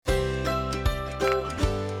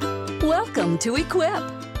Welcome to Equip,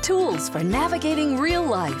 tools for navigating real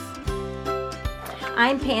life.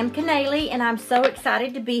 I'm Pam Canale, and I'm so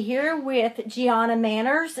excited to be here with Gianna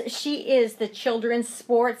Manners. She is the children's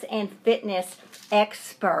sports and fitness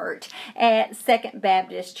expert at Second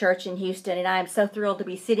Baptist Church in Houston, and I'm so thrilled to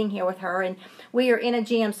be sitting here with her. And we are in a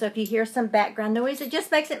gym, so if you hear some background noise, it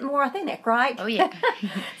just makes it more authentic, right? Oh, yeah.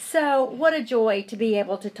 So what a joy to be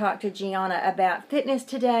able to talk to Gianna about fitness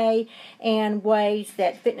today and ways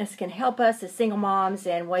that fitness can help us as single moms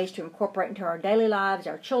and ways to incorporate into our daily lives,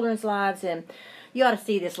 our children's lives. And you ought to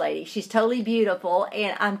see this lady. She's totally beautiful,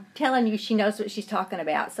 and I'm telling you, she knows what she's talking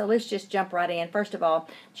about. So let's just jump right in. First of all,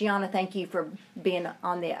 Gianna, thank you for being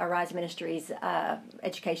on the Arise Ministries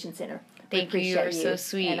Education Center. Thank you. You're so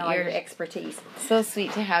sweet. And all your expertise. So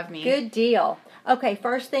sweet to have me. Good deal. Okay,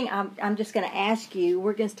 first thing I'm just going to ask you,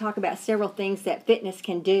 we're going to talk about several things that fitness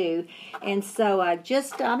can do. And so I'm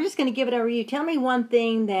just going to give it over to you. Tell me one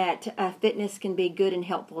thing that fitness can be good and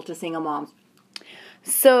helpful to single moms.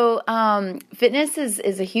 So fitness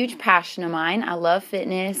is a huge passion of mine. I love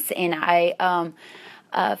fitness, and I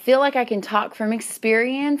feel like I can talk from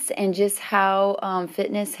experience and just how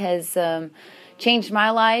fitness has changed my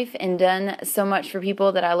life and done so much for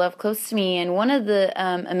people that I love close to me. And one of the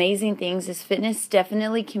amazing things is fitness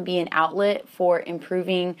definitely can be an outlet for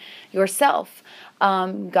improving yourself.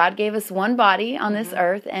 God gave us one body on this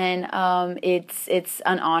earth, and it's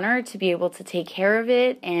an honor to be able to take care of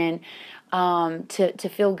it and to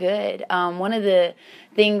feel good. One of the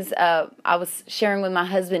things I was sharing with my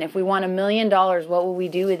husband, if we won $1 million, what would we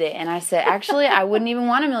do with it? And I said, actually, I wouldn't even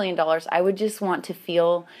want $1 million. I would just want to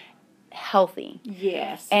feel healthy.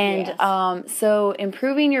 Yes. And yes. So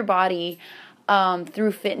improving your body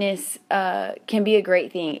through fitness can be a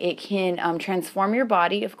great thing. It can transform your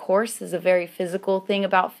body, of course, is a very physical thing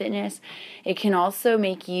about fitness. It can also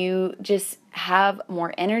make you just have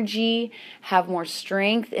more energy, have more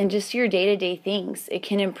strength, and just your day-to-day things. It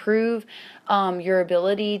can improve your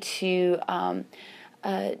ability to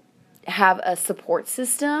have a support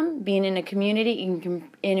system, being in a community. It can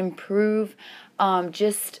improve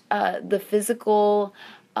just the physical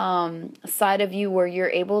side of you, where you're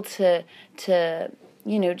able to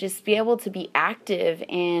just be able to be active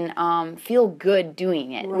and feel good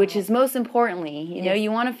doing it, right. Which is most importantly, you know,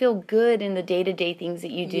 you want to feel good in the day-to-day things that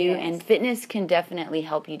you do, yes. And fitness can definitely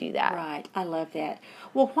help you do that. Right. I love that.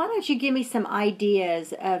 Well, why don't you give me some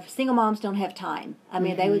ideas of single moms don't have time? I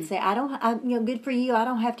mean, they would say, good for you. I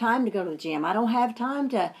don't have time to go to the gym. I don't have time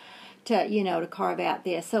to carve out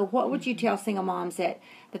this. So what would you tell single moms that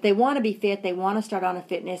they want to be fit, they want to start on a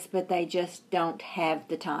fitness, but they just don't have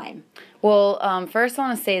the time? Well, first I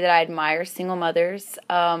want to say that I admire single mothers.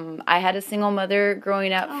 I had a single mother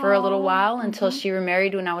growing up for a little while until she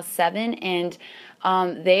remarried when I was 7, and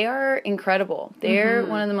they are incredible. They're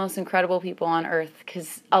one of the most incredible people on earth,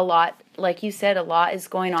 because a lot, like you said, a lot is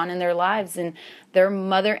going on in their lives, and their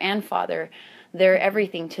mother and father, they're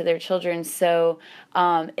everything to their children. So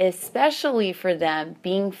especially for them,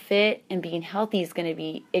 being fit and being healthy is going to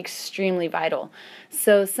be extremely vital.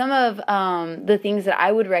 So some of the things that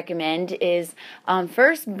I would recommend is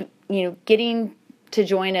first, getting to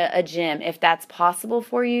join a gym if that's possible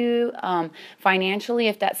for you. Financially,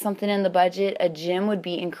 if that's something in the budget, a gym would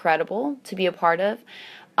be incredible to be a part of.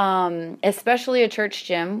 Especially a church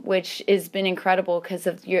gym, which has been incredible because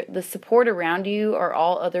of the support around you are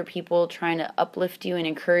all other people trying to uplift you and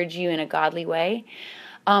encourage you in a godly way.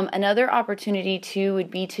 Another opportunity, too, would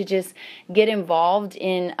be to just get involved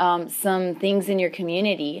in some things in your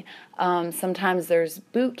community. Sometimes there's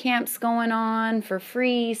boot camps going on for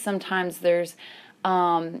free. Sometimes there's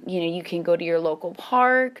you can go to your local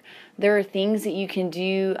park. There are things that you can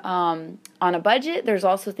do on a budget. There's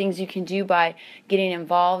also things you can do by getting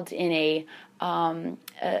involved in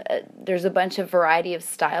there's a bunch of variety of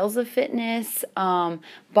styles of fitness,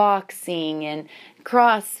 boxing and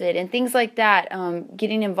CrossFit and things like that.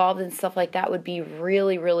 Getting involved in stuff like that would be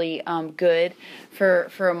really, really good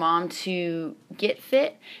for a mom to get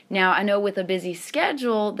fit. Now, I know with a busy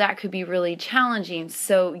schedule, that could be really challenging.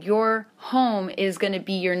 So your home is going to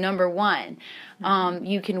be your number one.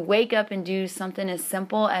 You can wake up and do something as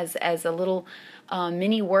simple as a little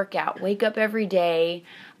mini workout. Wake up every day,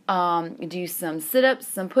 do some sit-ups,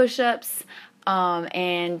 some push-ups,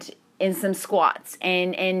 and some squats,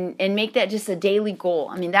 and make that just a daily goal.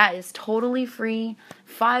 I mean, that is totally free.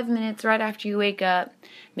 5 minutes right after you wake up.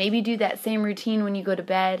 Maybe do that same routine when you go to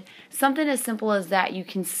bed. Something as simple as that. You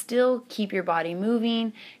can still keep your body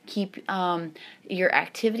moving, keep your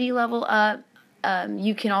activity level up.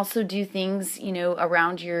 You can also do things,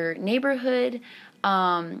 around your neighborhood,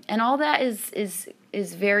 and all that is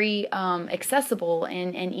is very accessible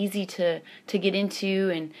and easy to get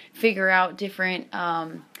into and figure out different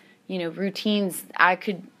routines. I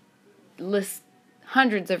could list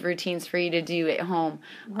hundreds of routines for you to do at home.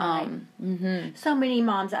 Right. So many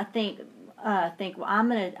moms, I think, well,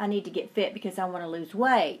 I need to get fit because I want to lose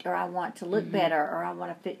weight, or I want to look better, or I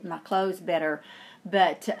want to fit my clothes better.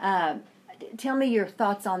 But tell me your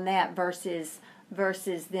thoughts on that versus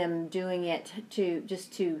them doing it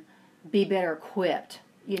to be better equipped,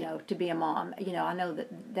 to be a mom. I know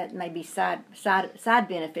that may be side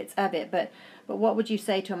benefits of it, but what would you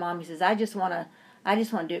say to a mom who says, I just want to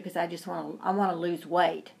do it because I want to lose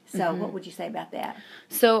weight. So what would you say about that?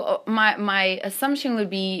 So my assumption would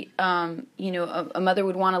be, a mother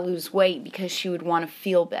would want to lose weight because she would want to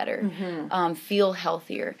feel better, feel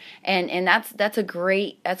healthier, and that's a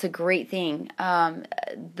great thing.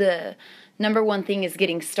 The number one thing is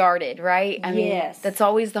getting started, right? I mean, that's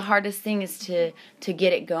always the hardest thing, is to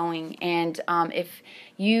get it going. And if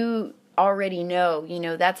you already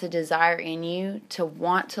know, that's a desire in you to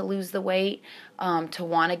want to lose the weight, to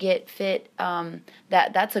want to get fit,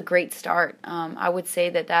 that's a great start. I would say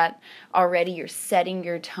that already you're setting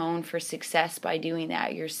your tone for success by doing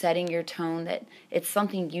that. You're setting your tone that it's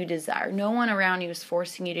something you desire. No one around you is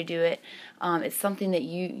forcing you to do it. It's something that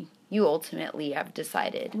you ultimately have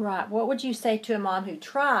decided. Right. What would you say to a mom who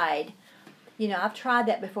tried? I've tried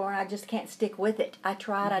that before and I just can't stick with it. I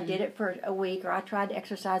tried, I did it for a week, or I tried to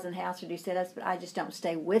exercise in the house or do sit-ups, but I just don't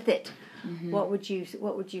stay with it. What would you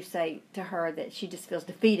say to her that she just feels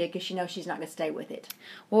defeated because she knows she's not going to stay with it?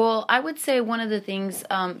 Well, I would say one of the things,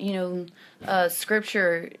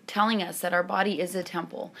 Scripture telling us that our body is a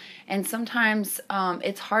temple, and sometimes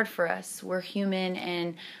it's hard for us. We're human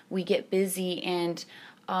and we get busy, and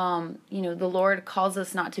the Lord calls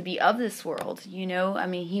us not to be of this world,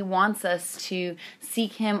 He wants us to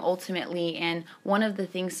seek Him ultimately, and one of the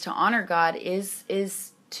things to honor God is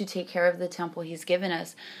to take care of the temple He's given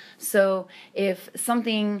us. So if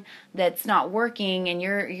something that's not working and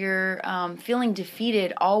you're feeling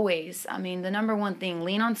defeated always, the number one thing,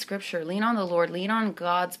 lean on Scripture, lean on the Lord, lean on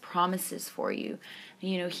God's promises for you.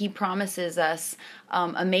 He promises us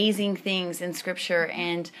amazing things in Scripture,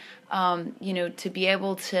 and to be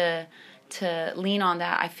able to lean on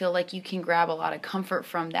that, I feel like you can grab a lot of comfort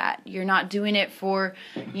from that. You're not doing it for,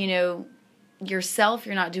 yourself.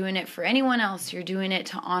 You're not doing it for anyone else. You're doing it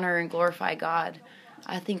to honor and glorify God.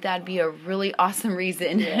 I think that'd be a really awesome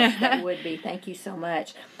reason. Yes, that would be. Thank you so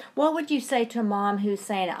much. What would you say to a mom who's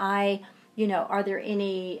saying, are there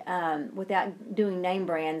any, without doing name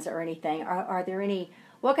brands or anything, are there any,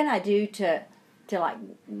 what can I do to like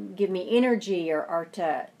give me energy or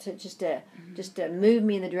to move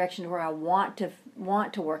me in the direction where I want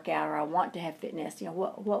to work out, or I want to have fitness?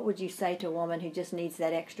 What would you say to a woman who just needs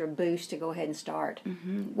that extra boost to go ahead and start?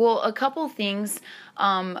 Well, a couple things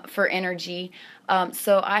for energy.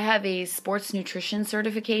 So I have a sports nutrition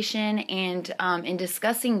certification, and in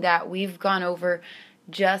discussing that, we've gone over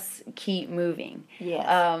just keep moving. Yes.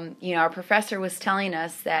 Our professor was telling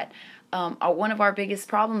us that one of our biggest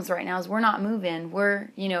problems right now is we're not moving. We're,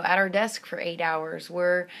 at our desk for 8 hours.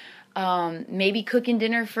 We're maybe cooking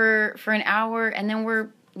dinner for an hour, and then we're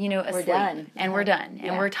asleep. We're done. And we're done.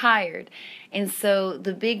 And we're tired. And so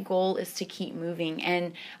the big goal is to keep moving.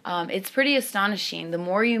 And it's pretty astonishing. The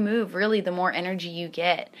more you move, really, the more energy you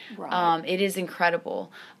get. Right. It is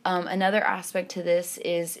incredible. Another aspect to this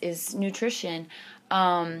is nutrition.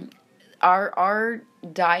 Our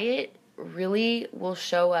diet really will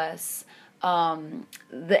show us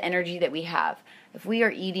the energy that we have. If we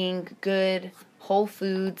are eating good, whole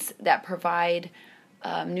foods that provide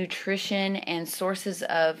nutrition and sources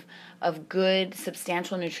of good,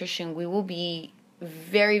 substantial nutrition, we will be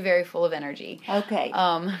very, very full of energy. Okay.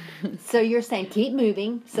 So you're saying keep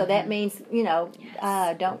moving. So that means,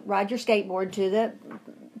 don't ride your skateboard to the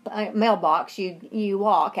mailbox. You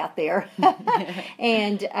walk out there,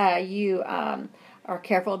 and you are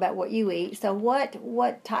careful about what you eat. So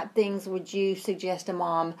what type things would you suggest a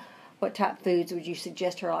mom? What type foods would you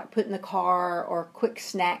suggest her, like put in the car, or quick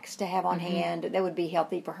snacks to have on hand that would be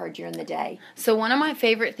healthy for her during the day? So one of my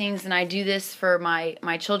favorite things, and I do this for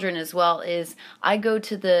my children as well, is I go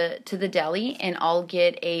to the deli and I'll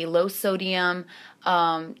get a low sodium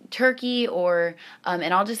turkey, or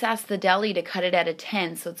and I'll just ask the deli to cut it at a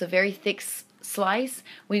 10, so it's a very thick slice.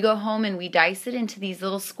 We go home and we dice it into these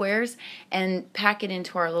little squares and pack it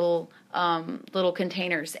into our little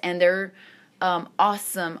containers, and they're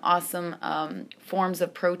awesome forms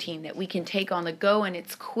of protein that we can take on the go, and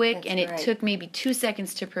it's quick. That's and it great. Took maybe 2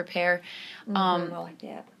 seconds to prepare. I like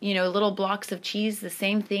that. Little blocks of cheese, the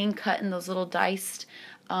same thing, cut in those little diced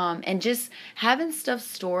and just having stuff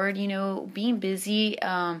stored, being busy.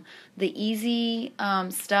 The easy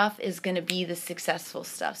stuff is going to be the successful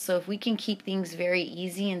stuff. So if we can keep things very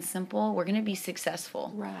easy and simple, we're going to be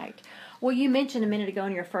successful. Right. Well, you mentioned a minute ago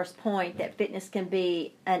in your first point that fitness can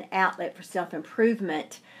be an outlet for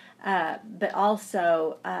self-improvement, but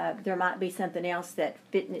also there might be something else that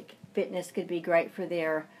fitness could be great for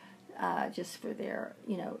their just for their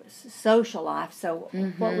social life. So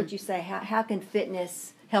what would you say? How can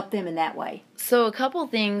fitness help them in that way? So a couple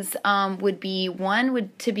things would be, one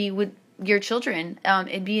would to be with your children.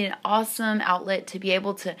 It'd be an awesome outlet to be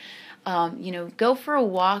able to go for a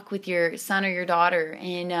walk with your son or your daughter,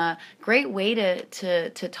 and great way to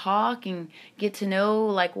talk and get to know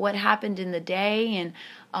like what happened in the day,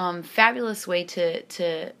 and fabulous way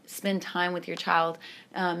to spend time with your child.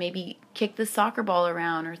 Maybe kick the soccer ball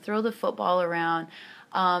around or throw the football around.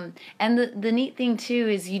 And the neat thing too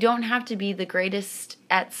is you don't have to be the greatest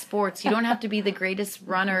at sports. You don't have to be the greatest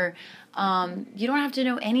runner. You don't have to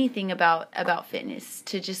know anything about fitness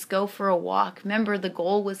to just go for a walk. Remember, the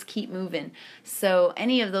goal was keep moving. So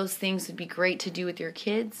any of those things would be great to do with your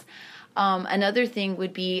kids. Another thing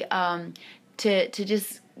would be to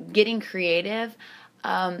just getting creative.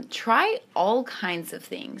 Try all kinds of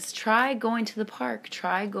things. Try going to the park.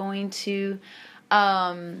 Try going to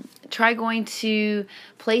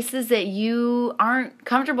places that you aren't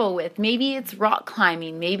comfortable with. Maybe it's rock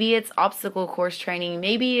climbing, maybe it's obstacle course training,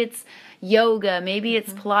 maybe it's yoga, maybe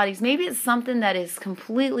it's Pilates, maybe it's something that is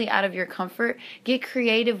completely out of your comfort. Get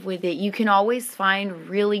creative with it. You can always find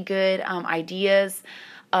really good ideas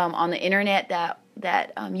on the internet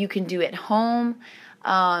that you can do at home.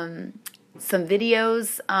 Some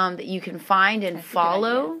videos that you can find and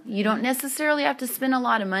follow. You don't necessarily have to spend a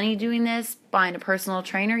lot of money doing this, buying a personal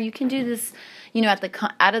trainer. You can do this,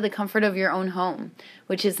 out of the comfort of your own home,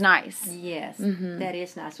 which is nice. Yes, that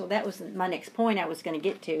is nice. Well, that was my next point I was going to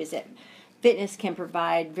get to, is that fitness can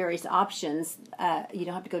provide various options. You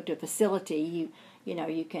don't have to go to a facility.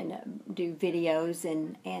 You can do videos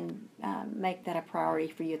and make that a priority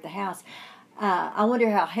for you at the house. I wonder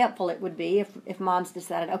how helpful it would be if moms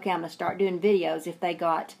decided, okay, I'm going to start doing videos, if they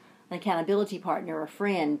got an accountability partner or a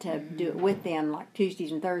friend to do it with them, like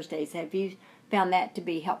Tuesdays and Thursdays. Have you found that to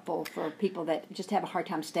be helpful for people that just have a hard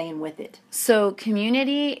time staying with it? So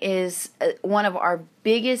community is one of our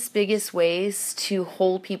biggest ways to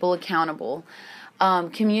hold people accountable.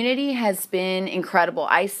 Community has been incredible.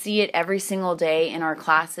 I see it every single day in our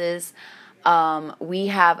classes. We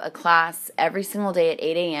have a class every single day at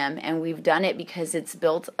 8 a.m. and we've done it because it's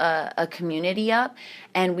built a community up,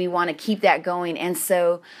 and we want to keep that going. And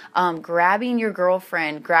so grabbing your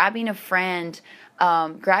girlfriend, grabbing a friend,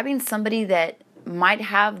 grabbing somebody that might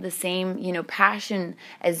have the same passion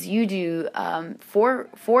as you do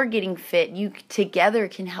for getting fit, you together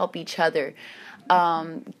can help each other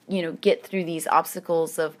get through these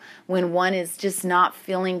obstacles of when one is just not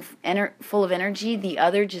feeling full of energy, the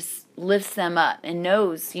other just lifts them up and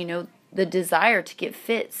knows, the desire to get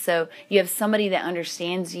fit. So you have somebody that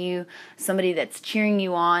understands you, somebody that's cheering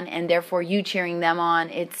you on, and therefore you cheering them on.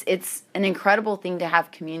 It's an incredible thing to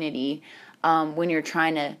have community when you're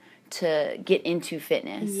trying to get into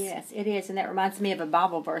fitness. Yes, it is. And that reminds me of a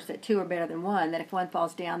Bible verse that two are better than one, that if one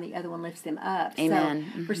falls down, the other one lifts them up.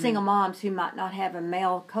 Amen. So for single moms who might not have a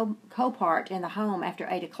male co-part in the home after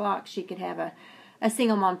 8 o'clock, she could have a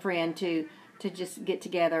single mom friend to just get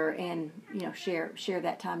together and share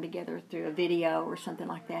that time together through a video or something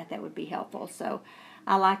like that. That would be helpful. So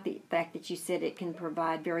I like the fact that you said it can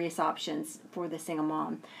provide various options for the single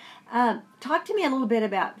mom. Talk to me a little bit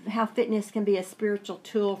about how fitness can be a spiritual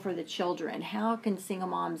tool for the children. How can single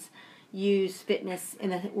moms use fitness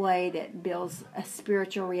in a way that builds a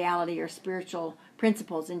spiritual reality or spiritual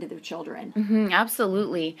principles into their children?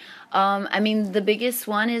 Absolutely. The biggest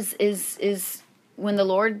one is when the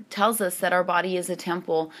Lord tells us that our body is a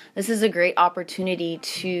temple. This is a great opportunity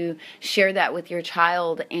to share that with your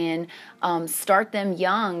child and start them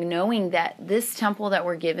young, knowing that this temple that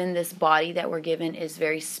we're given, this body that we're given, is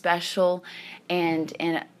very special, and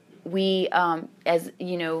we, as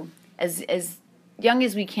young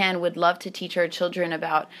as we can, would love to teach our children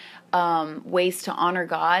about ways to honor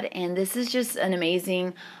God, and this is just an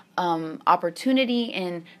amazing opportunity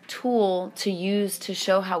and tool to use to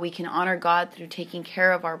show how we can honor God through taking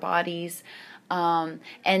care of our bodies. And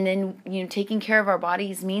then, taking care of our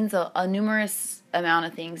bodies means a numerous amount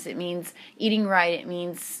of things. It means eating right. It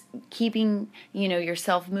means keeping,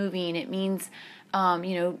 yourself moving. It means,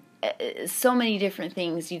 so many different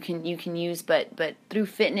things you can use. But through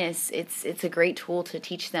fitness, it's a great tool to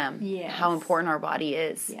teach them how important our body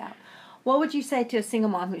is. Yeah. What would you say to a single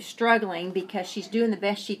mom who's struggling because she's doing the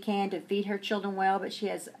best she can to feed her children well, but she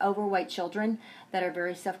has overweight children that are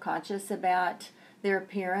very self-conscious about their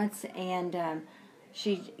appearance, and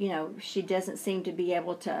she doesn't seem to be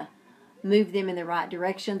able to move them in the right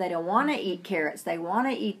direction. They don't want to eat carrots. They want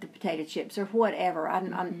to eat the potato chips or whatever.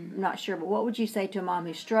 I'm not sure, but what would you say to a mom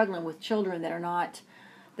who's struggling with children that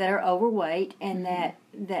are overweight and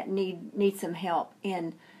that need some help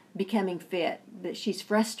in becoming fit, that she's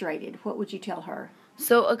frustrated? What would you tell her?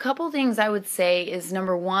 So a couple things I would say is,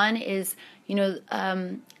 number one is,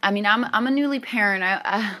 I'm a newly parent.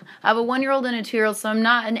 I have a 1-year-old and a 2-year-old, so I'm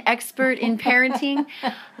not an expert in parenting,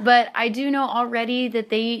 but I do know already that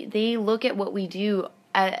they look at what we do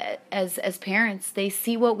as parents. They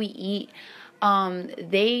see what we eat.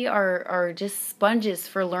 They are just sponges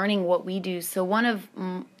for learning what we do. So one of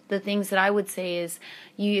the things that I would say is,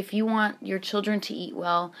 if you want your children to eat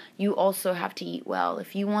well, you also have to eat well.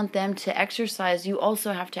 If you want them to exercise, you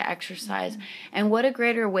also have to exercise. Mm-hmm. And what a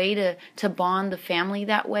greater way to bond the family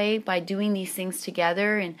that way, by doing these things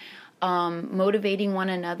together and motivating one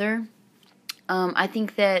another. I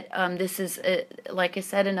think that this is, like I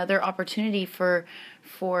said, another opportunity for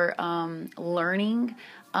learning,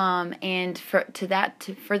 and for that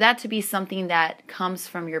to be something that comes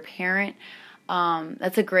from your parent.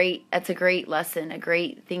 That's a great lesson, a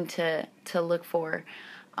great thing to look for.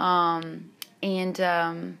 I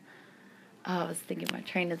was thinking my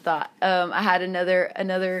train of thought. I had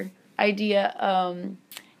another idea,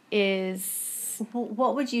 is...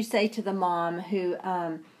 What would you say to the mom who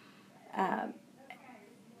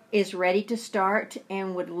is ready to start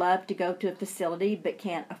and would love to go to a facility but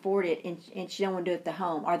can't afford it, and she don't want to do it at the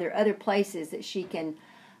home? Are there other places that she can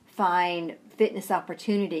find fitness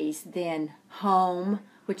opportunities than home,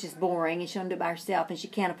 which is boring, and she don't do it by herself, and she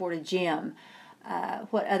can't afford a gym?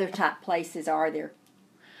 What other type places are there?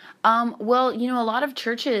 Well, a lot of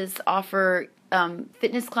churches offer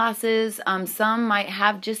fitness classes. Some might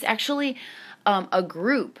have just actually a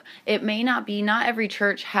group. It may not every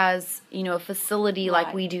church has, a facility Right.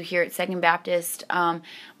 like we do here at Second Baptist,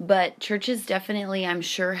 but churches definitely, I'm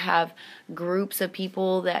sure, have groups of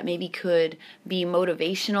people that maybe could be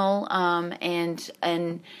motivational,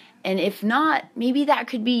 and if not, maybe that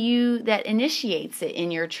could be you that initiates it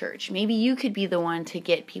in your church. Maybe you could be the one to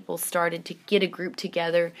get people started, to get a group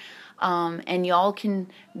together, and y'all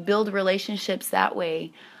can build relationships that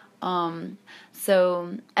way.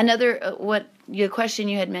 So another, your question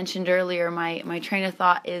you had mentioned earlier, my train of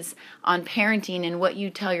thought is on parenting and what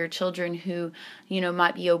you tell your children who,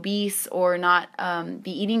 might be obese or not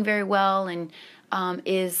be eating very well, and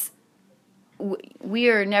we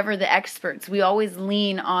are never the experts. We always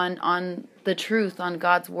lean on the truth, on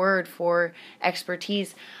God's word for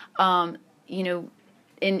expertise. In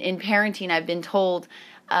parenting, I've been told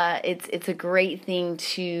it's a great thing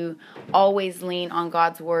to always lean on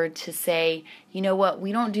God's word, to say, you know what,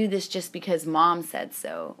 we don't do this just because mom said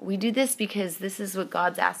so. We do this because this is what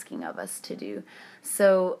God's asking of us to do.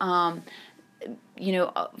 So,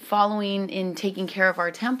 following in taking care of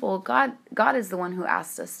our temple, God is the one who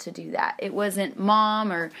asked us to do that. It wasn't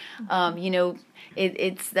mom or, I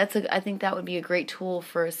think that would be a great tool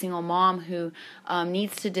for a single mom who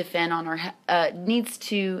needs to defend on her, needs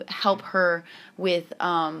to help her with,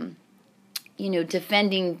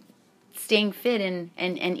 defending, staying fit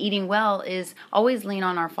and eating well, is always lean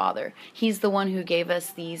on our Father. He's the one who gave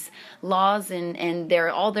us these laws, and they're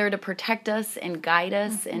all there to protect us and guide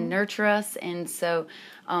us and nurture us. And so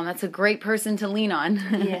that's a great person to lean on.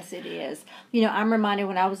 Yes, it is. I'm reminded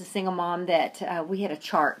when I was a single mom that we had a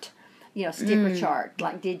chart, sticker chart.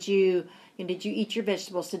 Like, did you eat your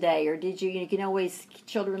vegetables today? Or did you can always,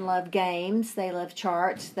 children love games. They love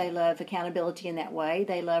charts. They love accountability in that way.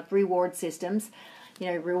 They love reward systems.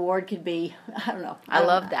 Reward could be, I don't know. I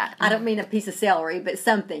love that. I don't mean a piece of celery, but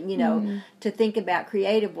something, to think about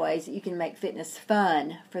creative ways that you can make fitness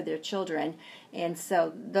fun for their children. And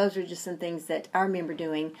so those are just some things that I remember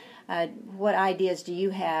doing. What ideas do you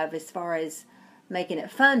have as far as making it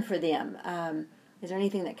fun for them? Is there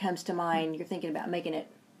anything that comes to mind? You're thinking about making it,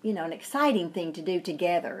 an exciting thing to do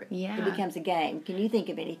together. Yeah. It becomes a game. Can you think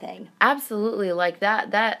of anything? Absolutely. Like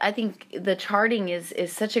that I think the charting is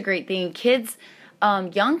such a great thing.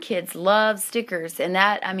 Young kids love stickers, and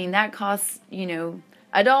that costs,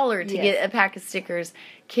 $1 to Yes. get a pack of stickers.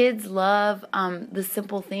 Kids love the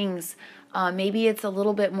simple things. Maybe it's a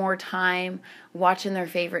little bit more time watching their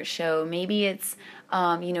favorite show. Maybe it's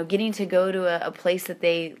getting to go to a place that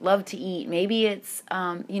they love to eat. Maybe it's,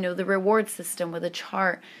 the reward system with a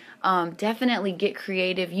chart. Definitely get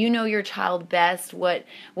creative. You know your child best, what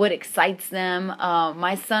excites them.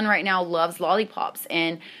 My son right now loves lollipops,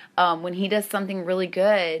 and when he does something really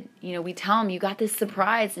good, we tell him, you got this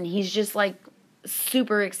surprise, and he's just like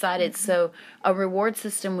super excited. Mm-hmm. So a reward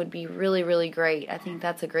system would be really, really great. I think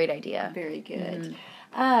that's a great idea. Very good.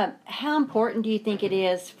 Mm-hmm. How important do you think it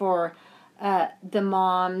is for the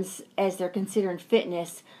moms, as they're considering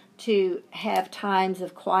fitness, to have times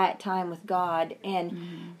of quiet time with God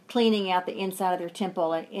and cleaning out the inside of their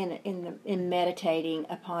temple and in meditating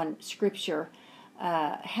upon Scripture?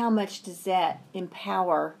 How much does that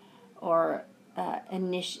empower or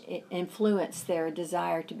influence their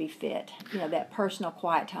desire to be fit? That personal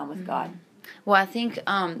quiet time with God. Well, I think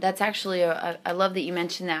that's actually I love that you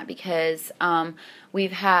mentioned that, because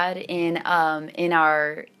we've had in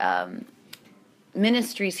our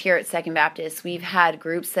ministries here at Second Baptist, we've had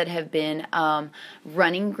groups that have been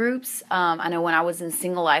running groups. I know when I was in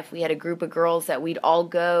Single Life, we had a group of girls that we'd all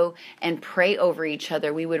go and pray over each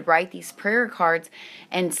other. We would write these prayer cards,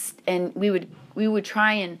 and we would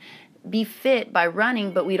try and be fit by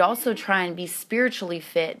running, but we'd also try and be spiritually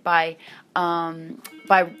fit by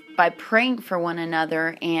praying for one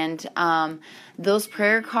another. And those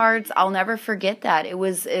prayer cards, I'll never forget that. It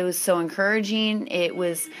was so encouraging. It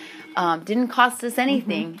was didn't cost us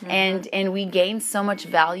anything, and we gained so much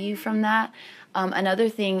value from that. Another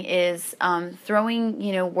thing is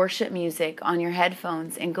throwing worship music on your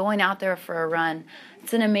headphones and going out there for a run.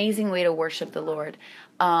 It's an amazing way to worship the Lord.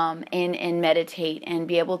 And meditate and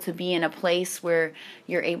be able to be in a place where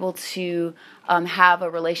you're able to have a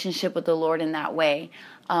relationship with the Lord in that way.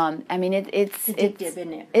 It's addictive,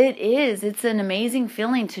 isn't it? It is. It's an amazing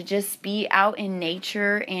feeling to just be out in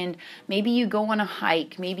nature, and maybe you go on a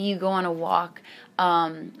hike, maybe you go on a walk.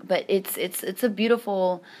 But it's a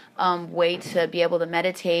beautiful way to be able to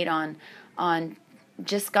meditate on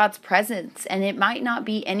just God's presence. And it might not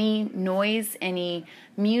be any noise, any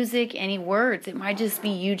music, any words. It might just be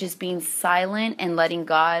you just being silent and letting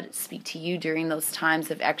God speak to you during those times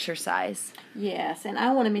of exercise. Yes, and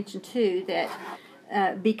I want to mention too that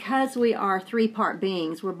because we are three-part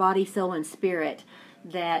beings, we're body, soul, and spirit,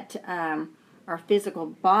 that our physical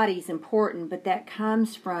body is important, but that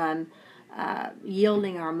comes from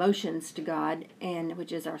yielding our emotions to God, and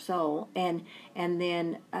which is our soul, and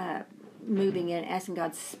then moving in, asking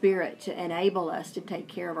God's Spirit to enable us to take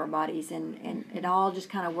care of our bodies, and it all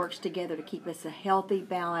just kind of works together to keep us a healthy,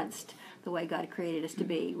 balanced, the way God created us to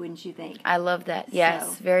be, wouldn't you think? I love that. Yes,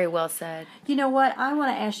 so, very well said. You know what? I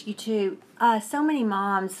want to ask you too. So many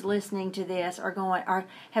moms listening to this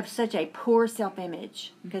have such a poor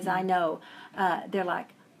self-image, because I know they're like,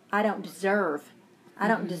 I don't deserve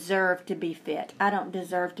to be fit. I don't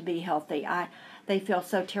deserve to be healthy. They feel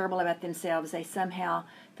so terrible about themselves. They somehow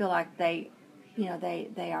feel like they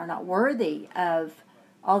are not worthy of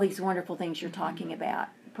all these wonderful things you're talking about.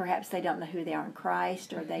 Perhaps they don't know who they are in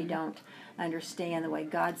Christ, or they don't understand the way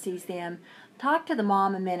God sees them. Talk to the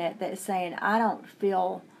mom a minute that is saying, I don't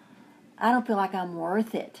feel like I'm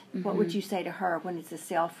worth it. What would you say to her when it's a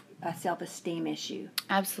self-esteem issue?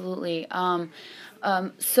 Absolutely.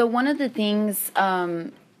 So one of the things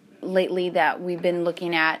lately that we've been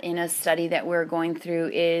looking at in a study that we're going through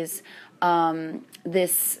is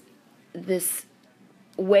this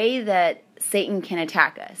way that Satan can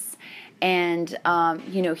attack us. And,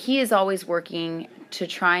 he is always working to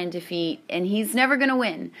try and defeat, and he's never going to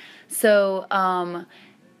win. So,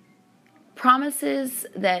 promises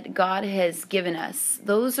that God has given us,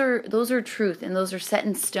 those are truth, and those are set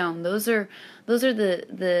in stone. Those are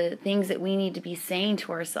the things that we need to be saying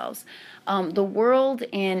to ourselves. The world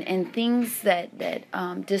and things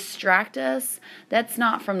that distract us, that's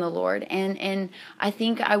not from the Lord. And I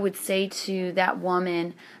think I would say to that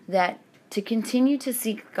woman that to continue to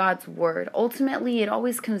seek God's Word. Ultimately, it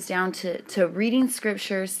always comes down to reading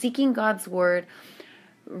Scripture, seeking God's Word,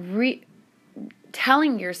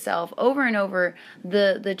 telling yourself over and over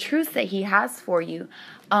the truth that He has for you.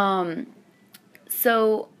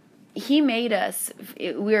 So He made us.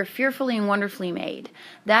 We are fearfully and wonderfully made.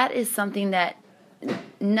 That is something that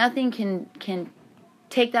nothing can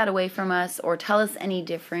take that away from us or tell us any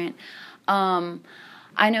different.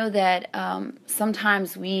 I know that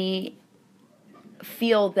sometimes we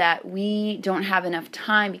feel that we don't have enough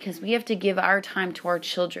time because we have to give our time to our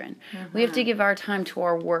children. We have to give our time to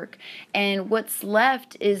our work. And what's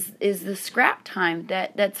left is the scrap time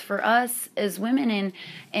that's for us as women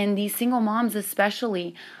and these single moms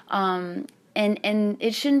especially. And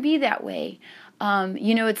it shouldn't be that way.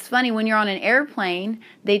 It's funny, when you're on an airplane,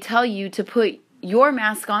 they tell you to put your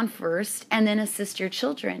mask on first and then assist your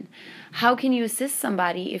children. How can you assist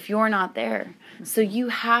somebody if you're not there? So you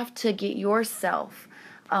have to get yourself,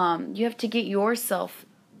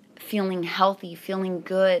 feeling healthy, feeling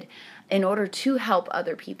good in order to help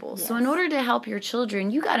other people. Yes. So in order to help your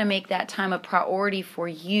children, you got to make that time a priority for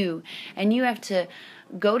you. And you have to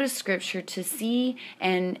go to Scripture to see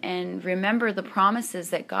and remember the promises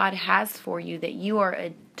that God has for you, that you are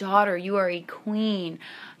a daughter, you are a queen,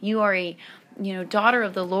 you are a daughter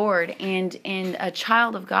of the Lord and a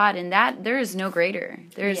child of God, and that there is no greater.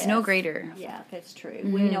 There is no greater. Yeah, that's true.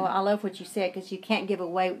 Mm-hmm. I love what you said, because you can't give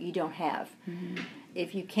away what you don't have. Mm-hmm.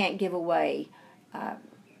 If you can't give away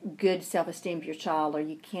good self-esteem of your child, or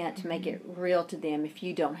you can't make it real to them if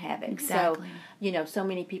you don't have it. Exactly. So, so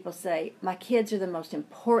many people say, my kids are the most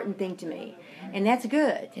important thing to me, and that's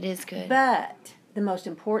good. It is good. But the most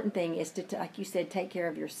important thing is to, like you said, take care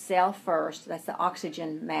of yourself first. That's the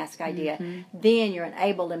oxygen mask idea. Mm-hmm. Then you're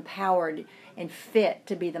enabled, empowered, and fit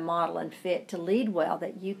to be the model and fit to lead well,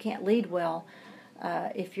 that you can't lead well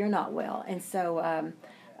if you're not well. And so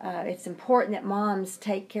it's important that moms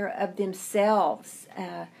take care of themselves.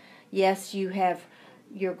 Yes,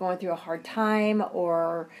 you're going through a hard time,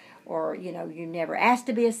 or you never asked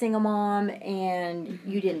to be a single mom, and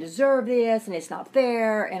you didn't deserve this, and it's not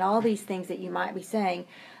fair, and all these things that you might be saying,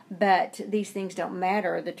 but these things don't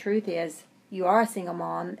matter. The truth is, you are a single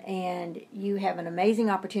mom, and you have an amazing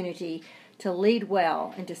opportunity to lead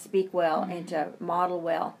well, and to speak well, and to model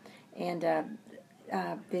well, and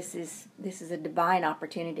this is a divine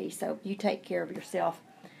opportunity. So you take care of yourself.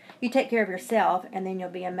 You take care of yourself, and then you'll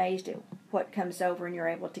be amazed at what comes over and you're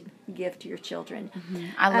able to give to your children. Mm-hmm.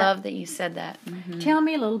 I love that you said that. Mm-hmm. Tell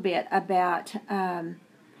me a little bit about,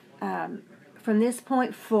 from this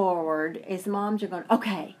point forward, as moms are going,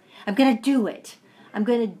 okay, I'm going to do it. I'm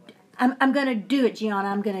going to do it, Gianna.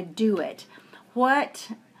 I'm going to do it.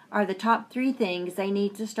 What are the top 3 things they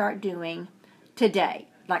need to start doing today?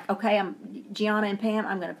 Like, okay, I'm Gianna and Pam,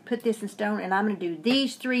 I'm going to put this in stone, and I'm going to do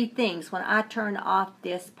these 3 things when I turn off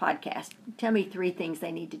this podcast. Tell me 3 things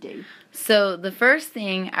they need to do. So the first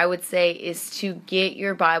thing I would say is to get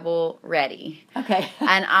your Bible ready. Okay.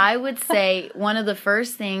 And I would say one of the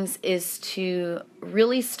first things is to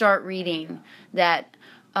really start reading that,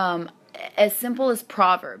 as simple as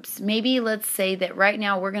Proverbs. Maybe let's say that right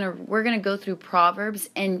now we're gonna go through Proverbs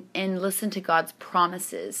and listen to God's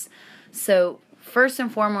promises. So first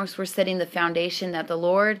and foremost, we're setting the foundation that the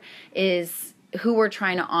Lord is who we're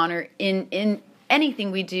trying to honor in anything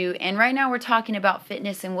we do. And right now we're talking about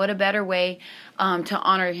fitness, and what a better way to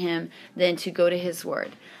honor Him than to go to His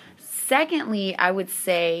Word. Secondly, I would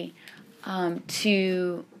say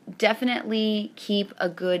to definitely keep a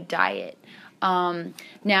good diet.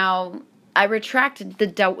 Now, I retracted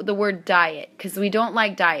the word diet, because we don't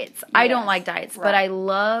like diets. Yes, I don't like diets, right. But I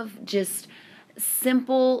love just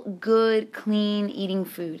simple, good, clean eating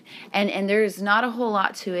food. And there's not a whole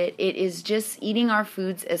lot to it. It is just eating our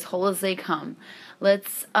foods as whole as they come.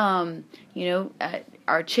 Let's, our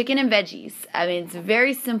chicken and veggies. I mean, it's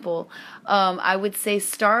very simple. I would say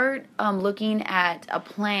start looking at a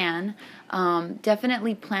plan.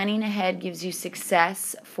 Definitely planning ahead gives you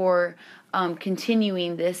success for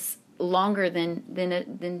continuing this longer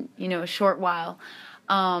than a short while.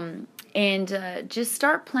 And just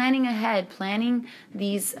start planning ahead, planning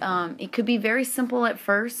these. It could be very simple at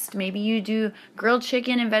first. Maybe you do grilled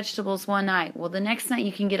chicken and vegetables one night. Well, the next night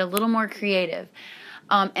you can get a little more creative.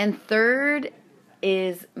 And third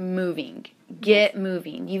is moving. Get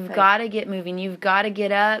moving. You've got to get moving. You've got to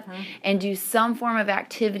get up and do some form of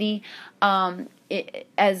activity.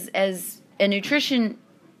 As a nutrition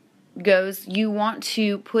goes, you want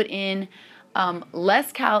to put in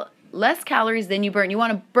less calories than you burn. You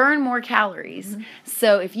want to burn more calories. Mm-hmm.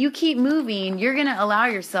 So if you keep moving, you're going to allow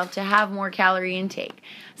yourself to have more calorie intake.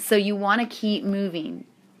 So you want to keep moving.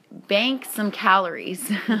 Bank some calories.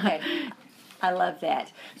 Okay. I love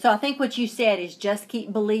that. So I think what you said is just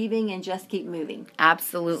keep believing and just keep moving.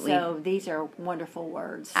 Absolutely. So these are wonderful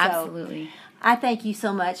words. Absolutely. So I thank you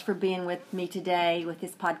so much for being with me today with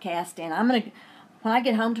this podcast, and I'm going to, when I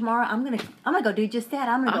get home tomorrow, I'm gonna go do just that.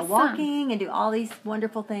 I'm gonna go walking and do all these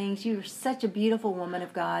wonderful things. You're such a beautiful woman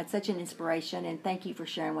of God, such an inspiration, and thank you for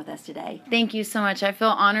sharing with us today. Thank you so much. I feel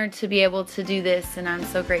honored to be able to do this, and I'm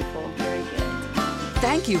so grateful. Very good.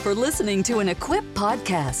 Thank you for listening to an Equip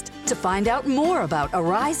podcast. To find out more about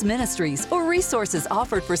Arise Ministries or resources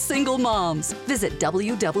offered for single moms, visit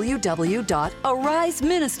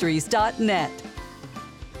www.ariseministries.net.